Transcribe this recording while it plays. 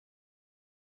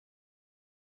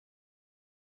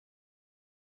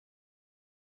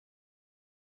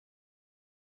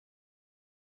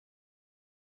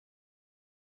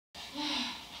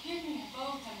Give me a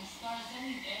boat and the stars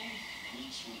any day.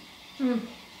 Each week. Mm.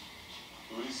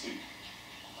 Who is he?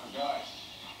 A guy.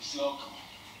 He's local.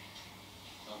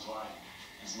 Don't worry.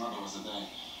 His mother was a Dane.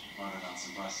 Murdered on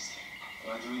St. Brice's Day.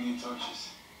 Why do we need torches?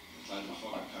 The tide of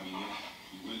fog coming in.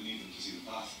 We will need them to see the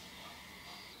path.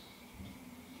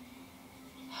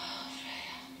 Oh,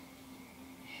 Freya.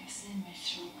 You've seen me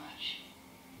through much.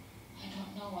 I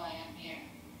don't know why I'm here.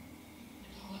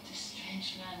 Or what this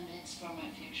strange land means for my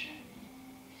future.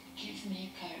 Give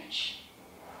me courage.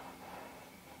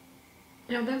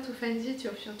 You're there to find it,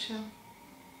 your future.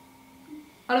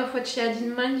 All of what she had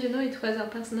in mind, you know, it was her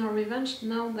personal revenge.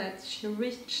 Now that she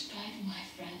reached... Guide my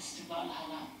friends to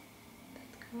Valhalla.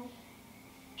 that goal.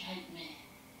 Guide me.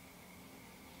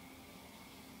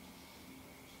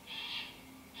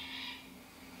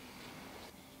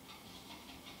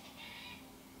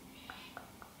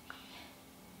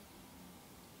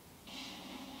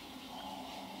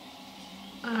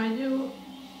 Are you...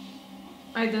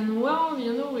 I don't know well,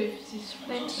 you know, with these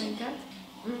flames like that.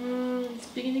 It's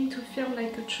beginning to feel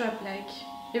like a trap, like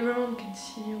everyone can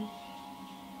see you.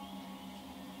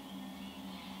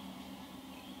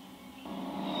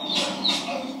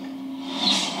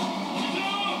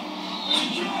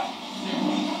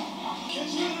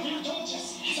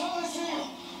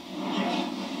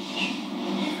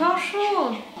 For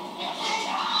sure!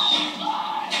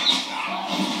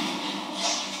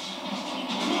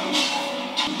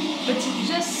 But it's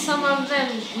just some of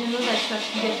them, you know, that you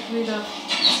have to get rid of.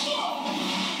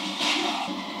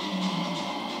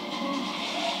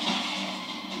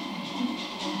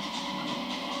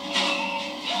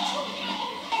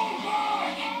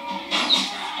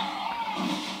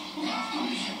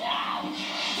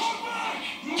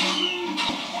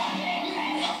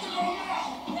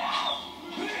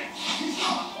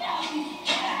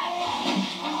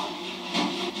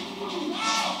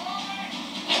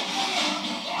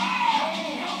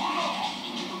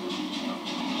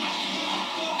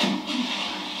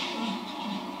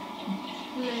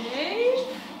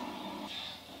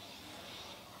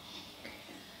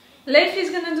 Leif is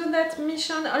gonna do that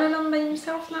mission all alone by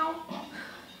himself now.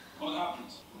 What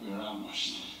happened? We were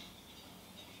ambushed.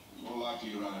 More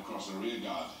likely you ran across a rear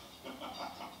guard.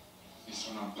 These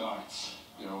were not guards.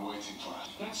 They were waiting for us.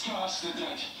 Let's cast the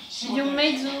dead. You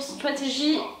made the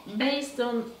strategy based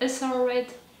on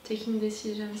Harald taking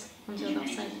decisions on the other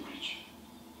side.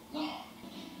 No.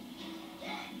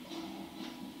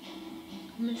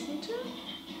 Messenger?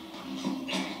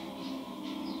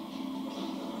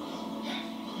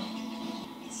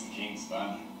 It's the King's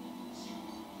banner.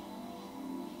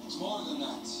 It's more than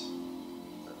that.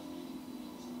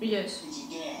 Yes. It's a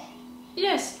dare.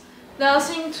 Yes. They are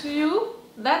saying to you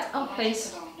that our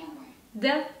place.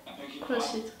 They'll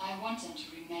cross it. I want them to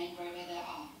remain wherever they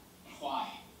are. Why?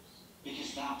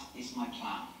 Because that is my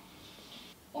plan.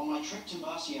 On my trip to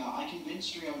Mercia, I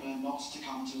convinced Striona not to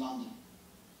come to London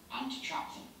and to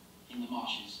trap them in the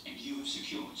marshes. And you have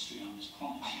secured Striona's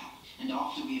promise. I have. And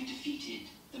after we have defeated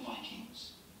the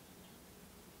Vikings,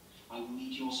 I will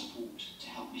need your support to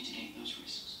help mitigate those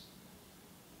risks.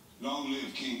 Long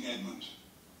live King Edmund,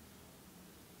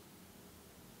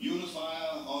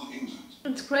 unifier of England.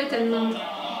 It's great, Edmund.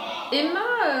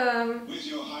 Emma, With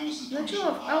your Highness's not sure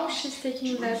permission, of how I she's ask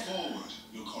taking to bring that. forward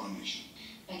your coronation.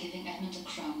 By giving Edmund a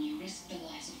crown, you risk the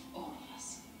lives of all of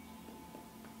us.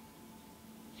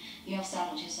 You have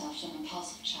saddled yourself to an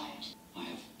impulsive child. I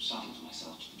have saddled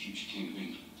myself to the future King of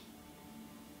England.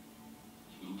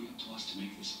 It will be up to us to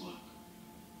make this work.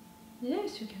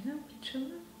 Yes, you can help each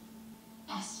other.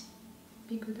 Us.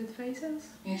 Be good advisors.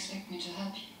 You expect me to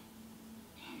help you?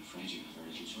 I'm afraid you have very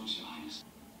little choice, Your Highness.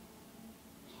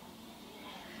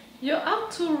 You're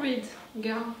hard to read,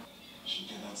 girl. Should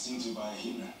get that seen to by a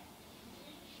healer.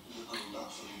 We're coming back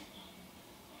for you.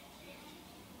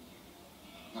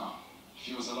 No. If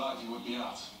he was alive, he would be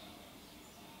out.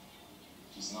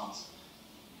 If he's not,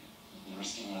 we'd be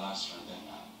risking our lives for a dead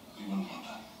man. We wouldn't want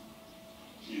that.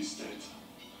 He is dead.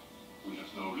 We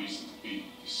have no reason to be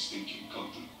this stinking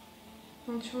country.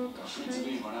 Don't you want You're to free to fight?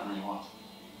 leave whenever you want.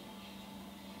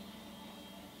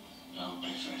 I'll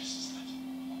pay for this instead.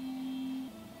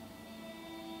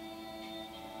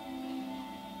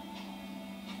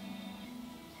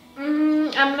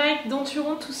 I'm like, don't you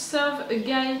want to serve a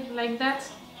guy like that?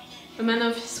 A man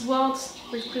of his words,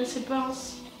 with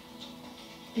principles?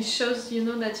 It shows, you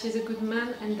know, that he's a good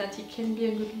man and that he can be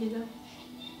a good leader.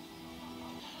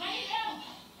 I need help.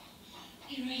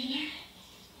 You ready there?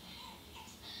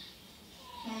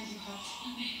 Where are you hurt?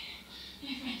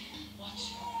 My friend.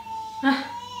 Watch your breath.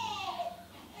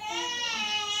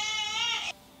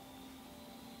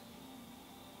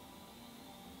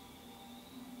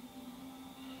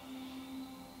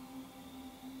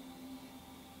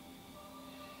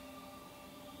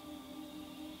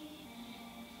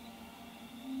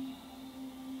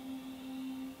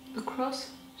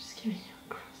 cross. Just giving you a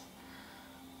cross.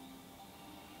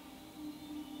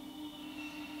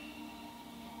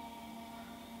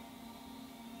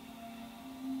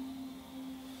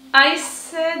 I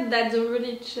said that the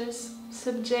religious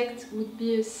subject would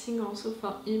be a thing also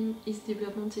for him. His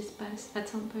development is past at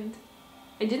some point.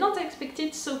 I did not expect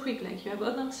it so quick, like you have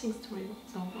other things to read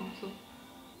also.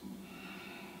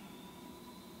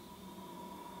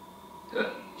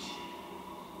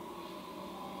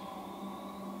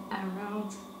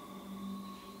 Harald,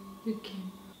 you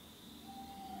came.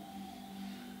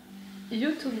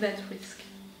 You took that risk. I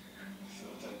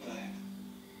thought I died.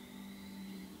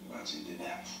 But you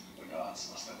didn't. The gods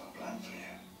must have a plan for you.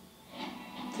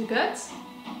 The gods?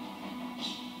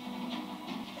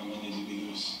 How many did we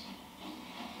lose?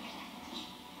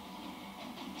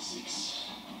 6.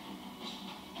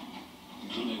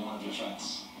 Including one of your friends.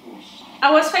 Wolf.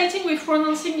 I was fighting with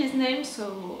pronouncing his name,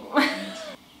 so... But I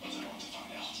want to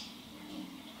find out.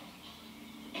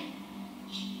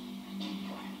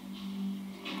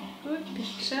 Good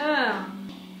picture.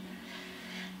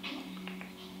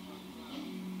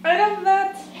 I love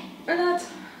that a lot.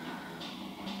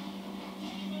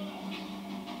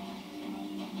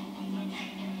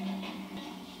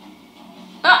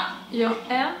 Ah, your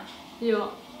hair,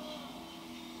 your.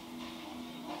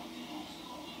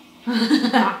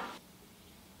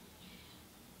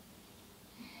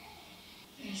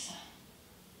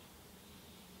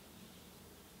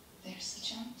 There's the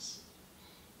chance.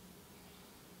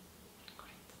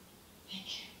 Great. Thank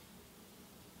you.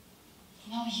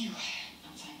 Now you.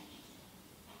 I'm fine.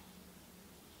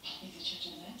 Help me to judge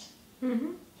on that.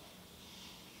 Mm-hmm.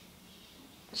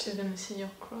 She's gonna see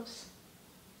your cross.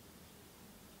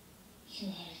 You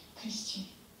are a Christian.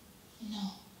 No.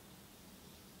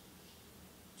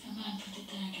 A man put it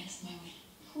there against my will.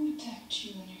 Who attacked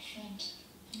you and your friend?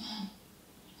 A man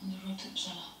on the road to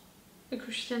Uppsala. A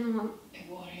Christian one.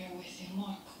 A warrior with a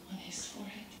mark on his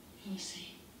forehead. Lucy.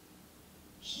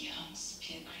 He hunts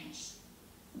pilgrims.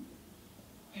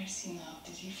 Where is he now?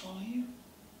 Did he follow you?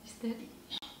 He's dead.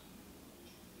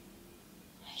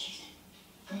 I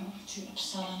can go to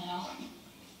Uppsala now.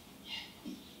 Yeah.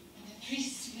 The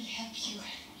priests will help you.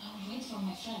 I will wait for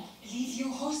my friend. Leave your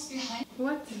horse behind.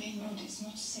 What? The main road is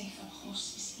not safe and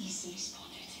horse is easily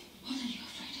spotted. What are you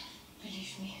afraid of?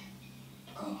 Believe me.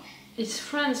 Go. His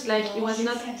friends, like he was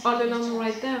not all alone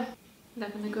right there. They're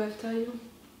gonna go after you.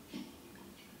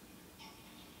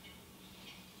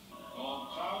 God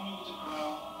crown you with a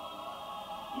crown,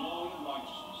 glory and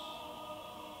righteousness.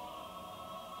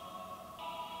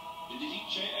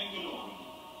 Benedice Angelorum,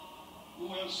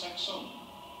 Uel Saxon,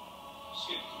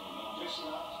 Skeptical,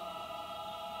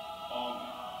 Amen.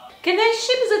 Can I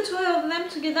ship the two of them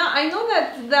together? I know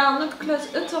that they are not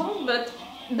close at all, but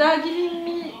they are giving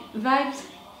me vibes.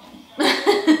 Look at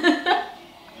all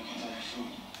the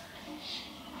food.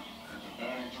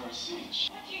 They're preparing for a siege.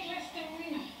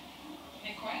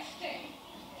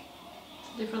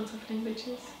 Different of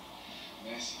languages.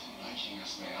 Messi,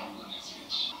 Vikings, med Harald is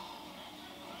rich.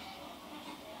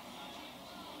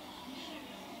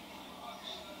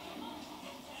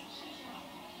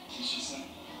 What did she say?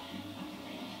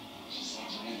 She said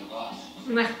to me the lot.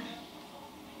 Nah.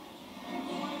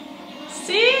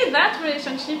 See that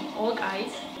relationship, all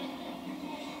guys.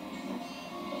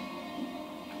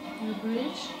 The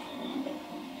bridge.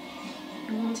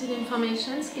 I wanted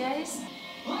informations, guys.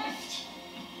 Left!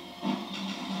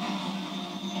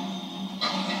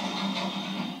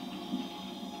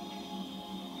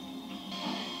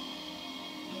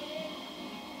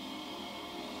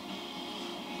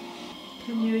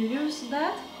 Can you use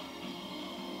that?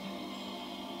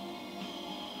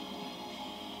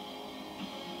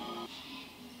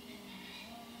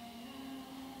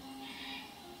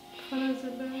 Follow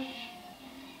the bird.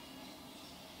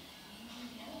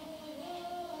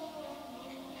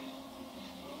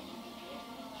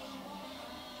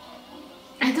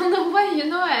 I don't know why, you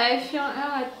know, I feel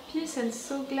her at peace and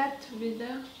so glad to be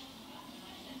there.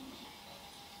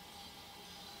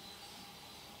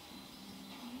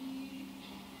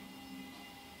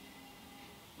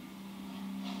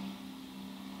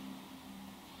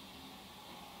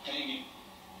 Hanging.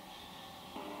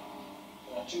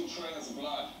 There are 2 trails of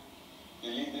blood. They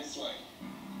lead this way.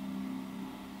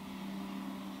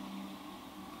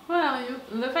 Where are you?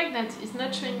 The fact that it's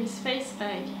not showing his face,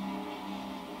 like...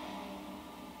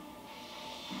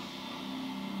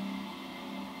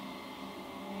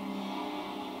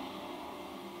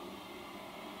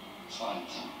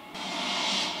 Fight.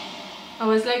 I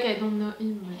was like, I don't know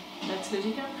him, but that's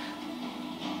logical.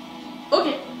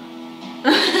 Okay.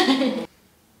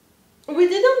 We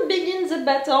didn't begin the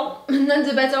battle, not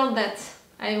the battle that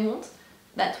I want,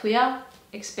 that we are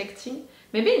expecting.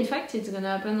 Maybe in fact it's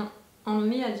gonna happen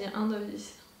only at the end of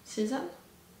this season.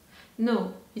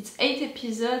 No, it's 8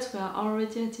 episodes, we are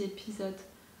already at the episode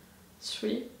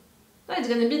 3. No, it's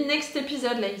gonna be next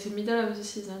episode, like the middle of the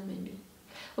season maybe.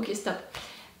 Okay, stop.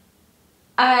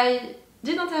 I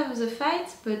didn't have the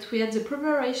fight, but we had the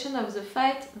preparation of the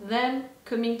fight, them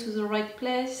coming to the right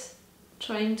place,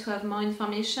 trying to have more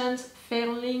information,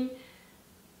 failing,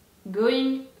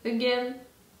 going again,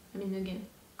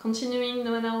 continuing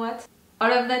no matter what.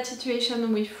 All of that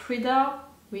situation with Frida,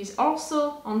 who is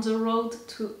also on the road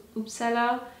to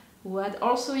Uppsala, who had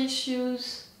also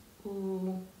issues,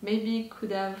 who maybe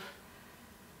could have,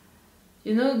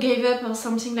 you know, gave up or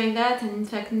something like that, and in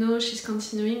fact no, she's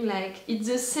continuing. Like, it's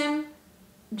the same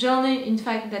journey in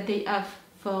fact that they have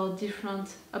for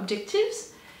different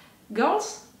objectives,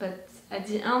 goals, but at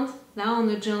the end they're on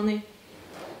a journey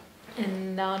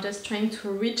and they're just trying to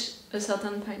reach a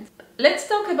certain point. Let's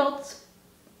talk about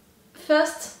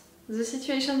first the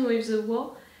situation with the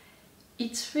war.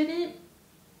 It's really,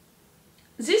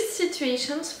 these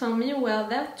situations for me were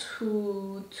there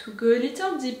to go a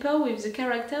little deeper with the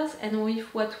characters and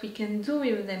with what we can do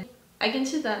with them. I can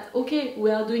see that, okay, we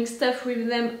are doing stuff with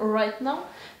them right now,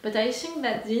 but I think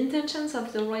that the intentions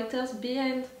of the writers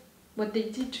behind what they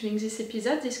did during this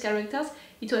episode, these characters,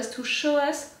 it was to show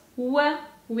us where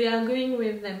we are going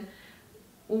with them,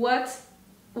 what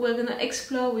we're gonna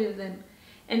explore with them.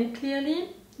 And clearly,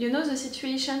 you know, the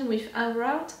situation with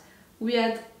Harald, we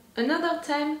had another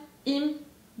time him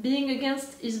being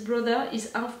against his brother,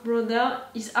 his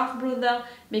half-brother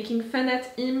making fun at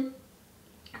him.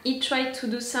 He tried to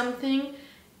do something,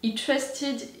 he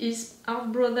trusted his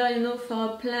half-brother, you know, for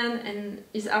a plan, and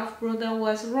his half-brother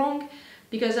was wrong.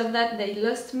 Because of that, they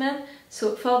lost men.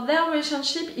 So for their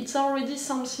relationship, it's already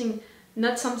something,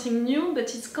 not something new,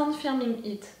 but it's confirming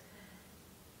it.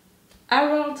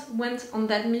 Harald went on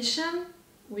that mission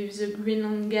with the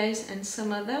Greenland guys and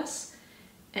some others,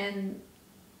 and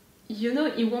you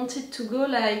know, he wanted to go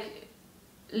like,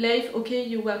 Leif, okay,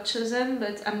 you were chosen,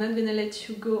 but I'm not gonna let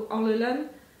you go all alone.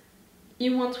 He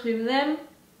went with them,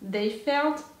 they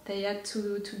failed, they had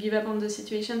to give up on the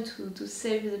situation to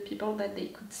save the people that they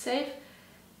could save.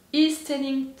 He's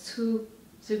telling to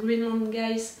the Greenland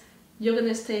guys, you're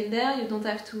gonna stay there, you don't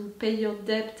have to pay your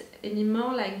debt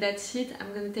anymore, like that's it,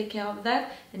 I'm gonna take care of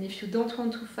that, and if you don't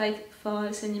want to fight for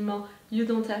us anymore, you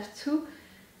don't have to.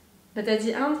 But at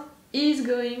the end, he's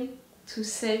going to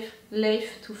save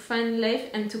Leif, to find Leif,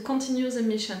 and to continue the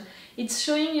mission. It's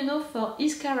showing, you know, for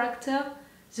his character,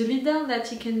 the leader that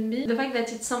he can be, the fact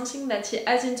that it's something that he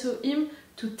has into him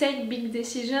to take big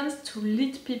decisions, to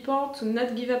lead people, to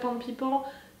not give up on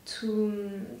people,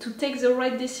 to take the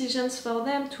right decisions for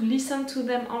them, to listen to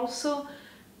them also,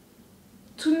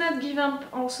 to not give up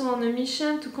also on a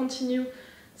mission, to continue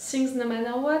things no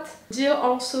matter what. Deal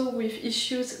also with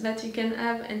issues that he can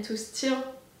have and to still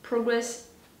progress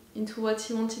into what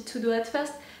he wanted to do at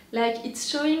first. Like, it's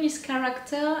showing his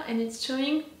character and it's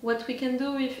showing what we can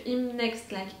do with him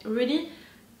next. Like, really,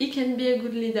 he can be a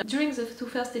good leader. During the 2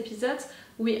 first episodes,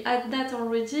 we had that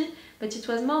already, but it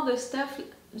was more the stuff,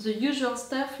 the usual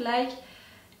stuff, like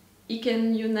he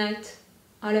can unite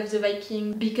all of the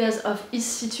Vikings because of his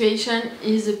situation.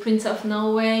 He's the Prince of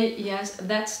Norway, he has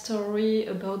that story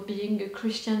about being a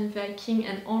Christian Viking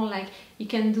and all, like he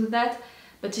can do that,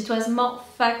 but it was more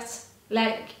facts,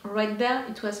 like right there,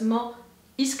 it was more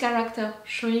his character,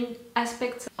 showing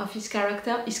aspects of his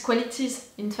character, his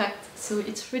qualities in fact, so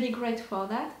it's really great for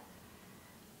that.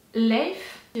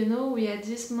 Leif, you know, we had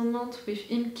this moment with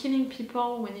him killing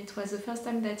people when it was the first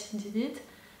time that he did it,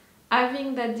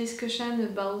 having that discussion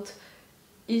about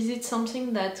is it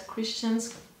something that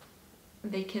Christians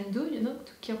they can do, you know,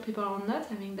 to kill people or not,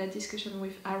 having that discussion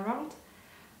with Harald,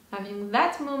 having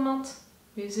that moment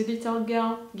with the little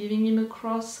girl, giving him a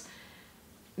cross,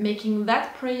 making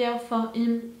that prayer for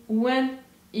him when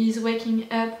he's waking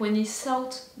up, when he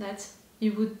thought that he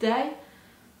would die.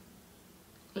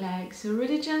 Like, the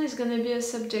religion is gonna be a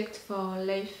subject for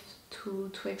Leif to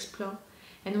explore.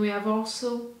 And we have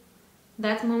also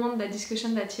that moment, that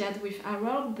discussion that he had with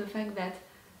Harald, the fact that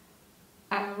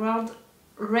Harald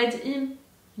read him,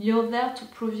 you're there to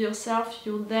prove yourself,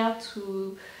 you're there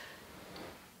to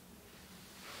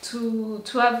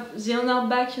have the honor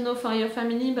back, you know, for your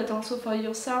family, but also for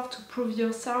yourself, to prove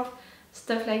yourself,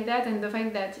 stuff like that. And the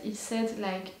fact that he said,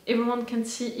 like, everyone can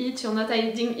see it, you're not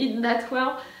hiding it that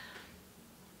well.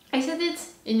 I said it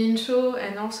in intro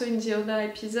and also in the other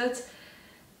episodes.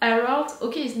 Harald,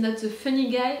 okay, he's not the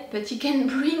funny guy, but he can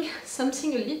bring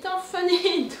something a little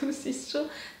funny into this show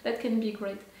that can be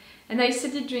great. And I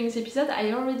said it during the episode,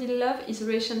 I already love his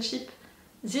relationship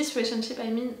this relationship, I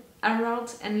mean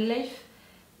Harald and Leif,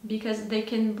 because they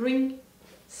can bring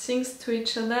things to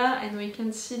each other and we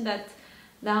can see that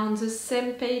they're on the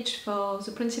same page for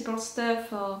the principal stuff,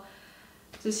 for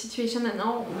the situation and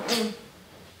all.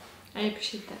 I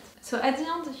appreciate that. So at the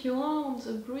end, you are on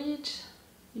the bridge,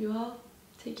 you are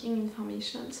taking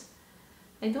information.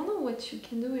 I don't know what you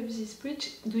can do with this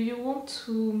bridge. Do you want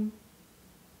to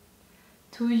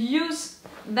use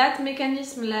that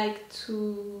mechanism, like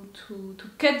to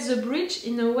cut the bridge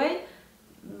in a way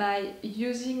by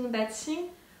using that thing,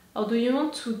 or do you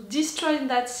want to destroy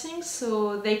that thing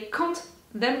so they can't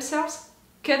themselves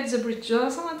cut the bridge? Do you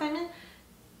understand what I mean?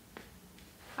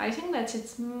 I think that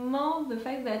it's more the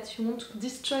fact that you want to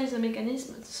destroy the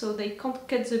mechanism so they can't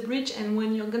cut the bridge, and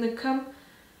when you're gonna come,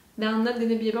 they're not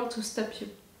gonna be able to stop you.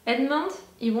 Edmund,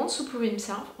 he wants to prove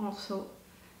himself also.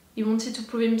 He wanted to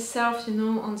prove himself, you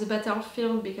know, on the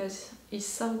battlefield because he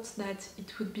thought that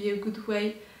it would be a good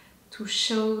way to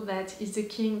show that he's the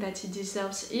king, that he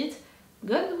deserves it.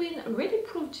 Godwin really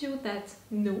proved you that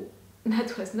no,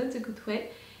 that was not the good way.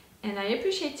 And I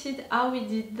appreciated how he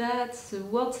did that, the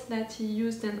words that he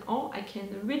used and all. I can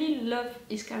really love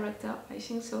his character, I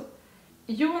think so.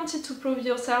 You wanted to prove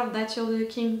yourself that you're the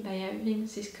king by having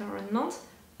this coronament.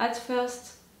 At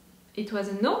first, it was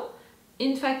a no.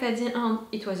 In fact, at the end,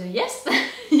 it was a yes.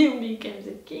 You became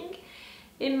the king.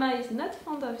 Emma is not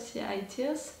fond of the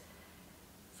ideas.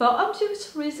 For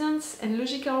obvious reasons and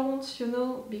logical ones, you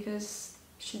know, because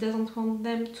she doesn't want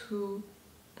them to,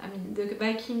 I mean, the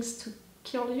Vikings to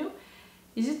kill you.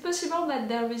 Is it possible that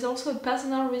there is also a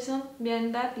personal reason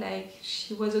behind that, like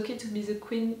she was okay to be the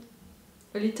queen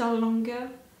a little longer?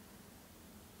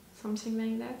 Something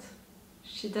like that?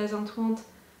 She doesn't want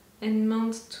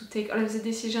Edmund to take all of the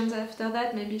decisions after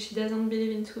that. Maybe she doesn't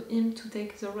believe into him to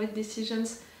take the right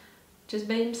decisions just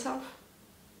by himself.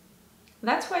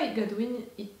 That's why Godwin,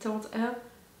 he told her,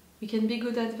 we can be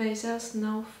good advisors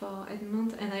now for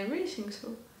Edmund, and I really think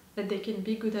so, that they can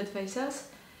be good advisors.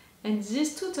 And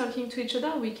these two talking to each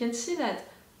other, we can see that,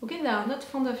 okay, they are not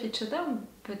fond of each other,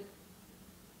 but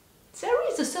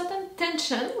there is a certain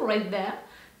tension right there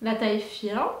that I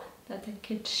feel, that I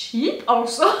can ship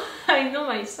also, I know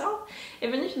myself,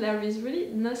 even if there is really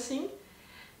nothing.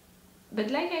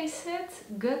 But like I said,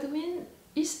 Godwin,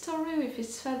 his story with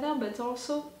his father, but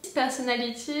also his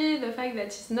personality, the fact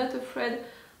that he's not afraid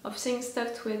of saying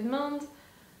stuff to Edmund,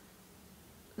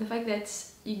 the fact that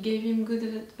he gave him good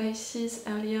advices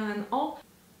earlier and all,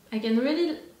 I can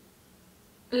really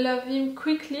love him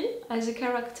quickly as a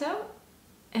character.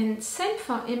 And same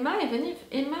for Emma, even if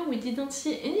Emma, we didn't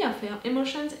see any of her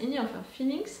emotions, any of her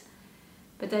feelings,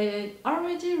 but I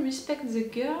already respect the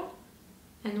girl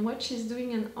and what she's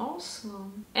doing and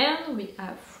also. And we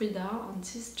have Frida on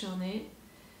this journey,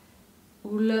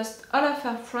 who lost all of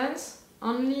her friends.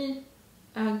 Only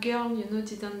her girl, you know,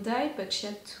 didn't die, but she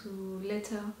had to let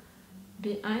her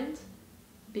behind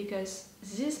because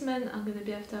these men are gonna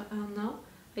be after her now.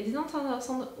 I didn't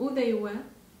understand who they were.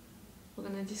 We're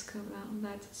gonna discover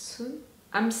that soon.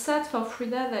 I'm sad for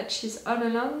Frida that she's all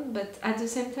alone, but at the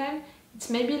same time, it's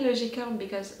maybe logical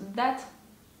because that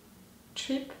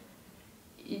trip,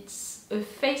 it's a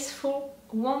faithful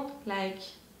one, like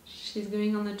she's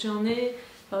going on a journey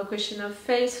for a question of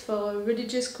faith, for a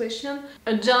religious question,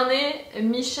 a journey, a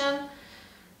mission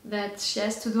that she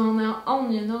has to do on her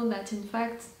own, you know, that in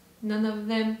fact none of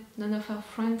them, none of her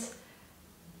friends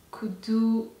could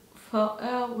do for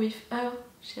her, with her.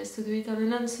 She has to do it all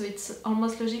alone, so it's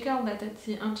almost logical that at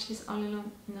the end she's all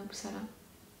alone in Uppsala.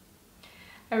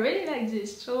 I really like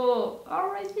this show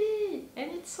already,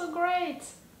 and it's so great!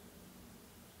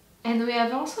 And we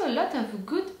have also a lot of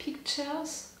good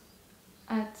pictures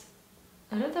at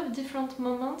a lot of different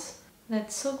moments.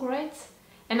 That's so great.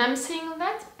 And I'm saying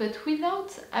that, but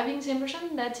without having the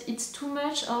impression that it's too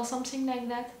much or something like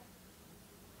that.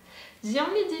 The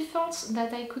only defaults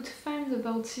that I could find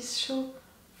about this show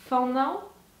for now,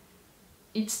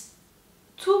 it's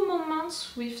two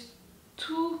moments with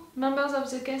two members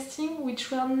of the casting which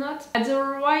were not at the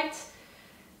right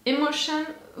emotion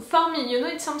for me. You know,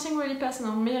 it's something really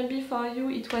personal. Maybe for you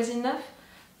it was enough.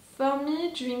 For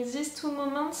me, during these two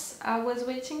moments, I was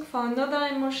waiting for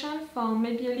another emotion, for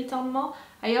maybe a little more.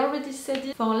 I already said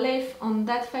it for Leif on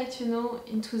that fight, you know,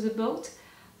 into the boat.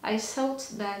 I thought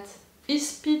that his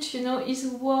speech, you know, his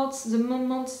words, the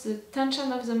moments, the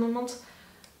tension of the moment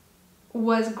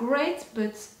was great,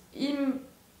 but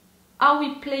how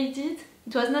he played it,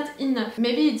 it was not enough.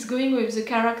 Maybe it's going with the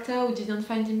character who didn't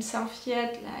find himself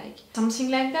yet, like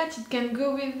something like that, it can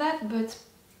go with that, but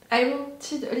I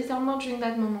wanted a little more during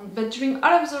that moment. But during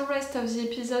all of the rest of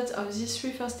the episodes, of these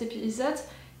three first episodes,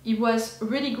 He was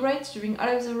really great during all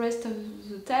of the rest of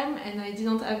the time, and I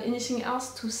didn't have anything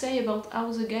else to say about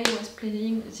how the guy was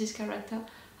playing this character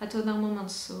at other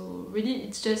moments. So really,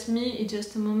 it's just me, it's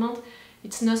just a moment.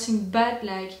 It's nothing bad,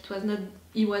 like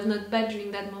he was not bad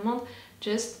during that moment,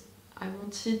 just I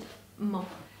wanted more.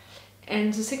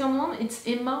 And the second one, it's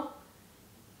Emma.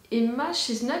 Emma,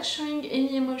 she's not showing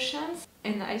any emotions,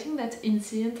 and I think that in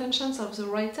the intentions of the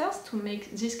writers to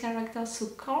make this character so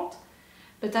cold,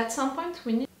 but at some point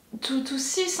we need to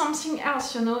see something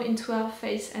else, you know, into her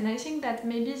face. And I think that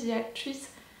maybe the actress,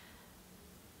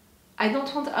 I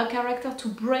don't want her character to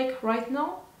break right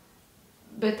now,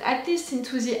 but at least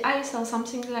into the eyes or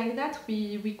something like that,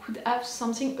 we could have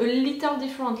something a little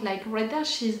different. Like right there,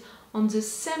 she's on the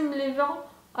same level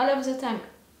all of the time.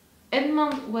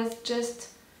 Edmund was just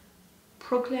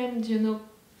proclaimed, you know,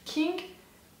 king.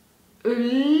 A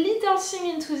little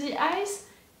thing into the eyes,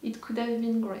 it could have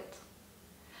been great.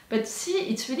 But see,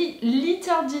 it's really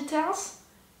little details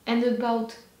and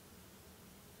about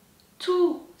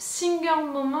 2 single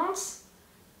moments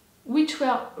which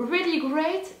were really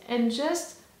great, and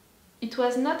just it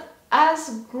was not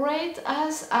as great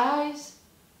as I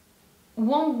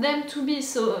want them to be.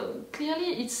 So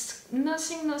clearly it's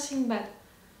nothing bad.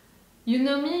 You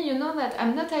know me, you know that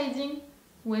I'm not hiding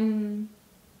when,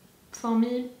 for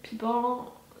me,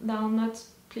 people that are not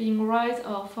playing right,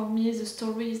 or for me the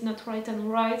story is not right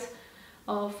and right,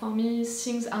 or for me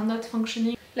things are not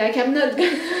functioning. Like, I'm not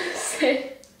gonna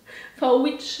say for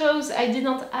which shows I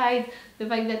didn't hide the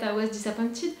fact that I was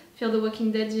disappointed. Fear the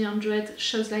Walking Dead, The 100,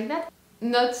 shows like that.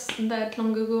 Not that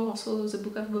long ago also the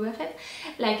Book of Boba Fett.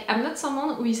 Like, I'm not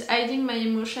someone who is hiding my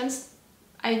emotions,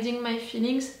 hiding my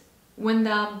feelings when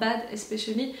they are bad,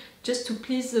 especially just to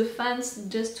please the fans,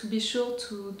 just to be sure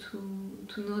to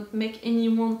not make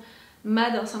anyone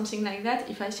mad or something like that.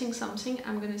 If I think something,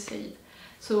 I'm gonna say it.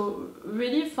 So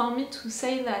really, for me to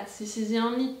say that this is the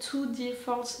only 2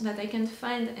 defaults that I can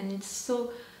find, and it's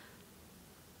so,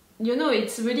 you know,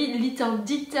 it's really little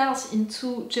details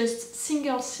into just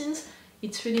single scenes,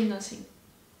 it's really nothing.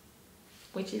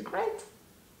 Which is great.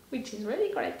 Which is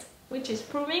really great. Which is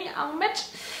proving how much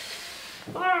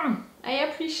I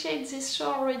appreciate this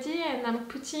show already, and I'm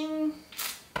confident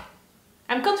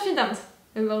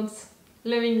about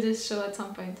loving this show at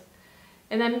some point.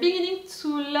 And I'm beginning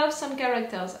to love some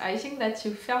characters. I think that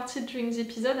you felt it during the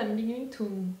episode. I'm beginning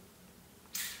to...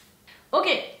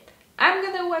 Okay, I'm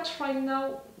gonna watch right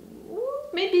now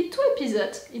maybe 2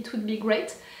 episodes. It would be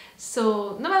great.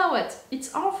 So no matter what,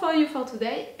 it's all for you for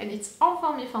today, and it's all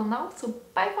for me for now. So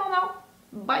bye for now.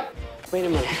 Bye. Wait a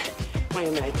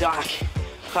minute, Doc.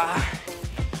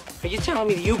 Are you telling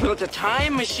me that you built a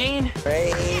time machine?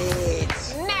 Great.